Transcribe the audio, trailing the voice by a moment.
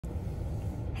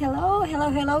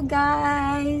Hello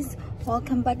guys,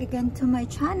 welcome back again to my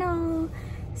channel.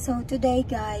 So today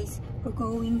guys, we're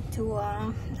going to a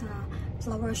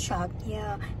flower shop.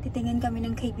 Yeah, titingin kami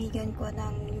ng kaibigan ko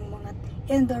ng mga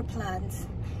indoor plants.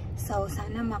 So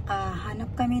sana makahanap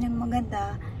kami ng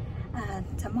maganda at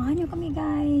samahan niyo kami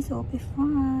guys. Hope you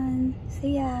fun.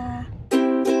 See ya.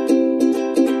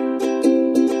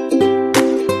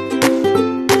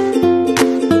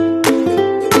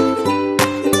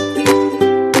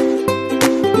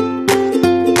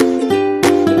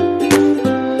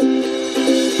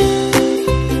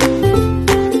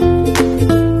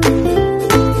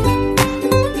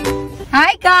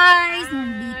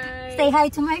 Say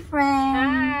hi to my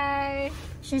friend. Hi.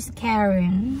 She's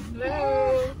Karen.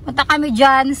 Hello. Punta kami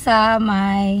dyan sa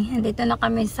andito na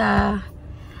kami sa,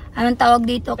 anong tawag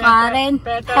dito, Karen?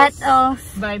 Petals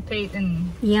by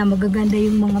Peyton. Yeah, magaganda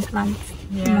yung mga plants.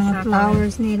 Yeah, yung mga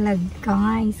flowers nila.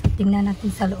 Guys, tingnan natin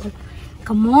sa loob.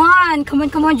 Come on,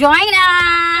 join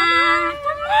us!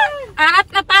 Arat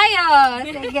na tayo!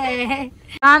 Sige.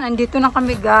 Andito na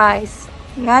kami guys.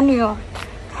 Yan yung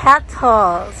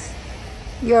petals.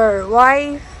 Your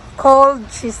wife called,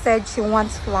 she said she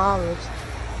wants flowers.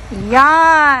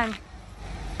 Yan!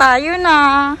 Tayo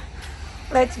na!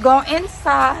 Let's go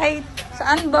inside.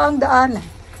 Saan ba ang daan?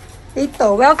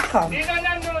 Dito, welcome.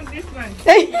 No, this one.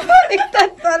 Tignan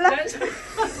pala.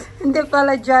 Hindi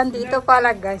pala dyan, dito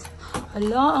pala guys.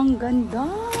 Hala, ang ganda.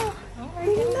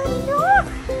 Tingnan nyo.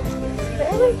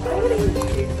 Very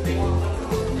pretty.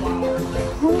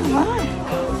 Oh my.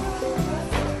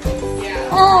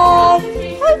 Oh,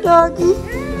 hi doggy.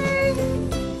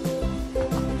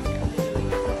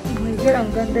 Oh my God,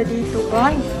 ang ganda dito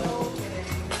guys.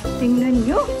 Tingnan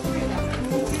nyo.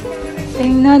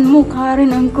 Tingnan mo,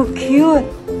 Karen, ang cute.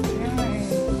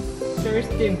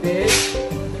 Thirsty bitch.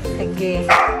 Sige.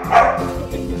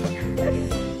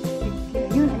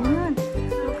 Ayun.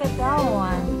 Look at that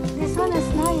one. This one is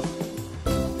nice.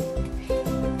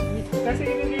 Kasi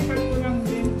ililipat ko lang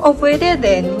din. Oh, pwede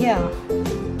din. Yeah.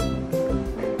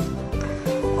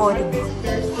 Oh,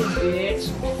 Thirsty bitch.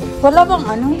 wala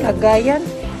bang lagayan?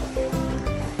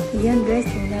 Yan guys,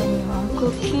 tingnan nyo.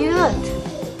 Ang cute.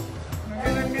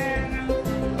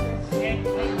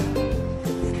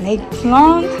 Snake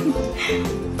plant.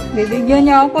 Bibigyan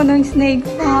niya ako ng snake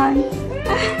plant.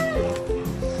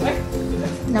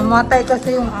 Namatay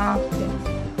kasi yung akin.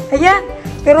 Ayan,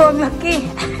 pero ang laki.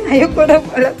 Ayoko na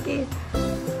malaki.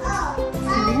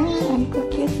 Ayan, ang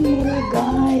cute nila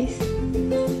guys.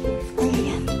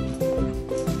 Ayan.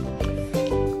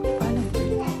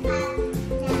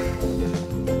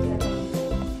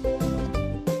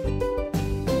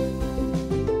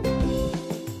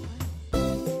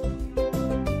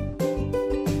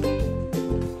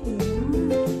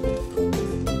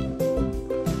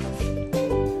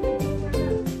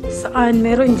 Saan?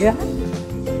 Meron dyan?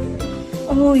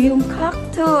 Oh, yung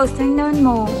cactus. Tingnan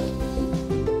mo.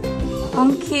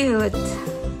 Ang cute.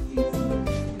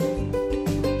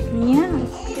 Yan.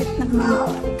 Cute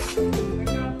naman.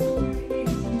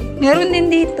 Meron din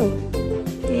dito.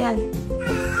 Yan.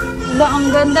 Wala, ang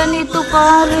ganda nito,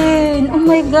 Karen. Oh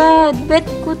my God. Bet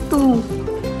ko to.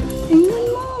 Tingnan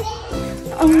mo.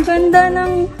 Ang ganda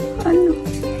ng,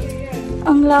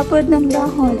 ang lapad ng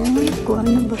dahon.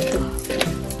 Ano ba to?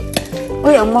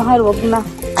 Uy, ang mahal, wag na.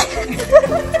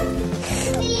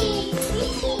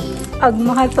 Ang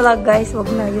mahal pala guys, wag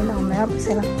na. Yun ang mayroon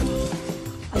sila.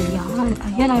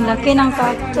 Ayan, ang laki ng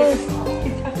cactus.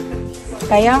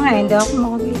 Kaya nga, hindi ako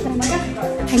makakita na.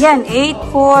 Ayan,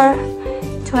 8 for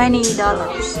 $20.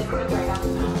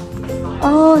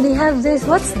 Oh, they have this.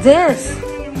 What's this?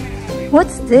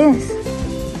 What's this?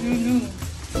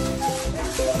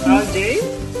 All day?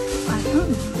 I don't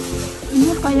know.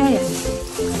 Ano kaya yan?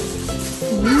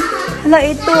 Hala,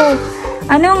 ito.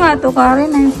 Ano nga to,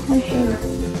 Karen?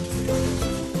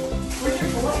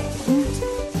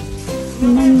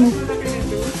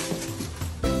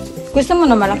 Gusto mo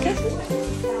na malaki?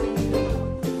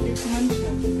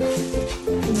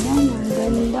 Ayan, ang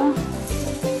ganda.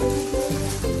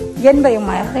 Yan ba yung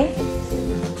may-ari?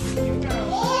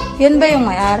 Yan ba yung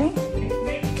may-ari?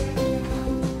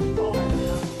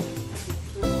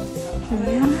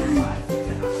 Ayan.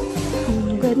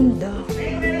 Ang ganda.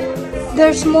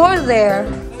 There's more there.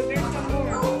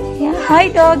 Yeah.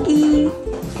 Hi, doggy.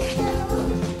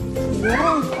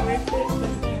 Yeah.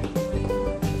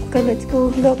 Okay, let's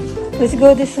go. Look. Let's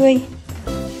go this way.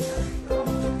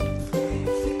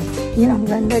 Yan, ang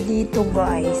ganda dito,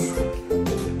 guys.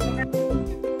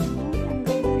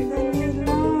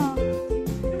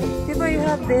 Diba you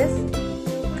have this?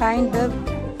 Kind of.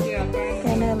 Yeah,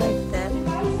 Kind of like that.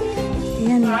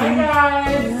 Ayan, Hi ayan.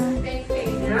 guys.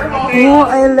 Ayan. Oh,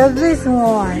 I love this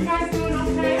one.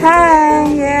 Hi,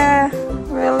 yeah.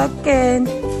 We're looking.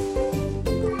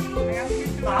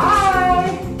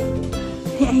 Bye.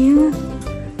 Ayun.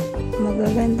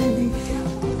 Magaganda din siya.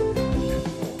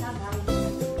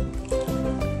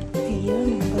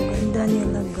 Ayun, magaganda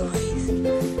nila guys.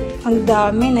 Ang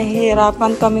dami,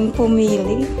 nahihirapan kaming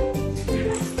pumili.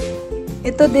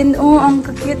 Ito din, oh, ang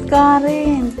kakit ka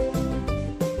rin.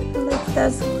 Like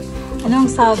that's, anong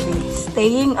sabi?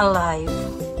 Staying alive.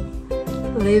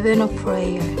 Live in a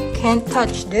prayer. Can't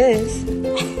touch this.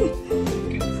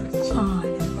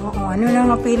 Ano na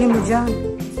napili mo dyan?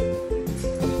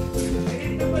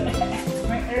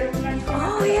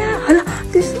 Oh yeah, hala,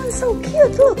 this one's so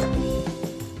cute, look.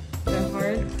 The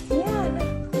heart. Yeah.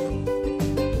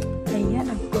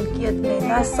 Ayan, ang cute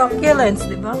nila. Succulents,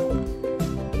 di ba?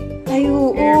 Ay,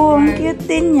 oo, ang cute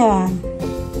din yan.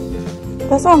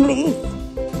 Kaso ang liit.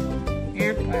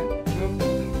 Air plant.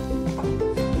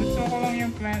 Gusto ko lang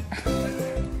yung plant.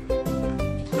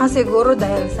 Siguro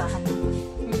dahil sa ano.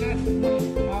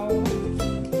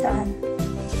 Saan?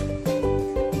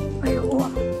 Ay, oo.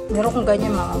 Meron kong ganyan,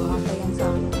 mamamatay yan sa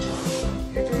ano.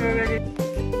 Ito lalagay.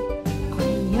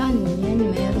 Ayan, yan.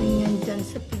 Meron yan dyan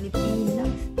sa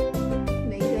Pilipinas.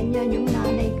 May ganyan yung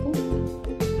nanay ko.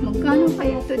 Magkano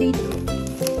kaya to dito?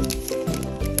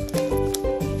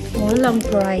 Walang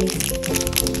price.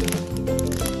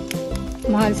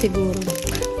 Mahal siguro.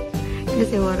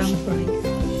 Kasi walang price.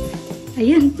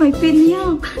 Ayan, may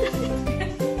pinyak.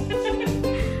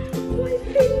 May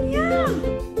pinyak.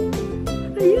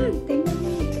 Ayan, tingnan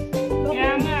mo.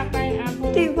 Kaya nga,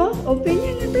 pineapple. Diba? O,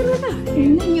 pinyak na talaga.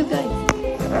 Tingnan nyo guys.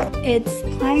 It's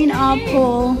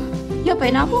pineapple. Yeah,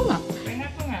 pineapple nga.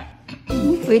 Pineapple nga.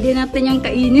 Pwede natin yung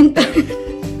kainin.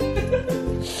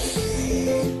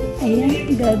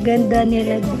 Ayan, gaganda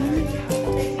nila.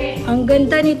 Ang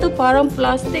ganda nito, parang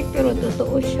plastic pero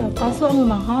totoo siya. Kaso ang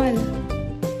mahal.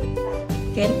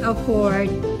 Can't afford.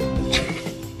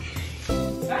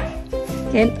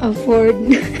 Can't afford.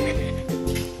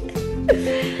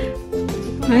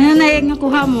 Ano na yung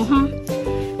nakuha mo, ha?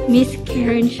 Miss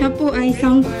Karen, siya po ay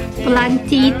isang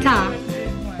plantita.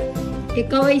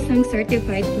 Ikaw ay isang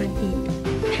certified plantita.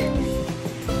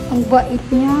 Ang bait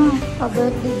niya.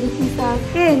 Pa-birthday gift sa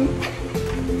akin.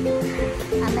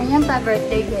 Ano yan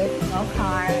pa-birthday gift? Oh,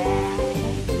 Karen.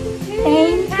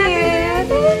 Thank you.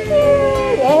 Thank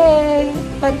you. Yay.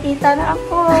 Plantita na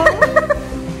ako.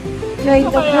 Join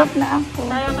the group na ako.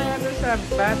 Kaya doon sa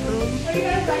bathroom.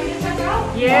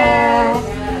 Yeah.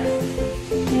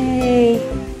 Yay.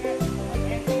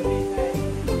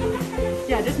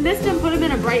 Yeah, just mist them, put them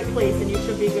in a bright place, and you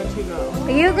should be good to go.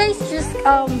 You guys just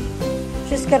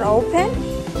get open?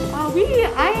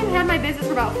 I have had my business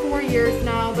for about 4 years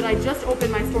now, but I just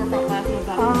opened my storefront last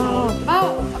November. Oh.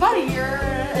 So about a year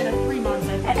and 3 months,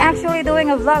 I think. And actually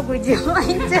doing a vlog, would you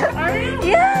like to? Are you?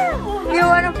 Yeah. You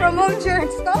want to promote your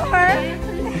store?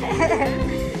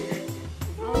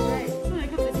 Alright, so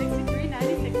it comes to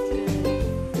 $63.96 today.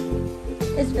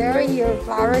 It's your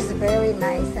flowers very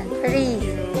nice and pretty.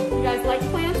 You guys like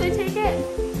plants, I take it?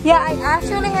 Yeah, I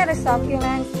actually had a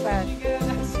succulent, but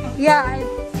yeah, I'm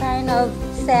kind of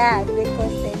sad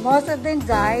because most of them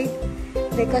died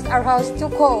because our house too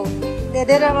cold. They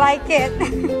didn't like it.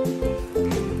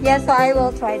 Yeah, so I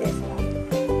will try this one.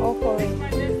 Hopefully.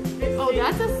 Oh,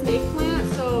 that's a snake plant,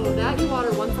 so that you water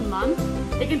once a month.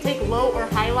 They can take low or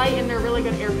high light, and they're really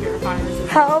good air purifiers.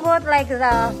 How about like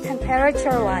the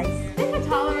temperature-wise? They can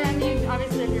tolerate. I mean,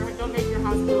 obviously, if you don't make your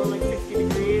house below like 60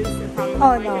 degrees, it probably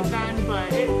Oh, won't no. like it then.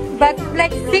 But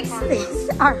like really 60s,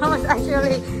 our house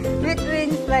actually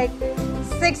between like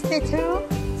 62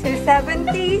 to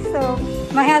 70. So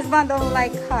my husband don't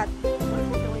like hot.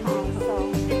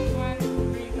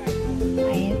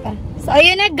 Ayun pa. So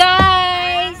ayun na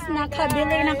guys,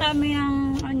 nakabili na kami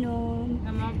ng ano.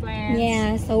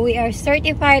 Yeah, so we are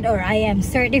certified, or I am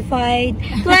certified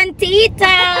Plantitas.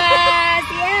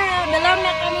 Yeah, belong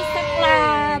na kami sa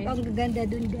club. Ang ganda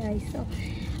dun guys. So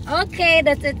okay,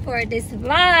 that's it for this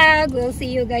vlog. We'll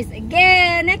see you guys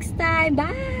again next time.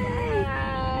 Bye.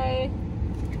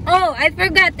 Oh, I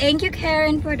forgot. Thank you,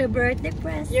 Karen, for the birthday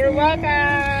present. You're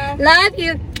welcome. Love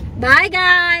you. Bye,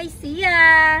 guys. See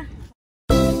ya.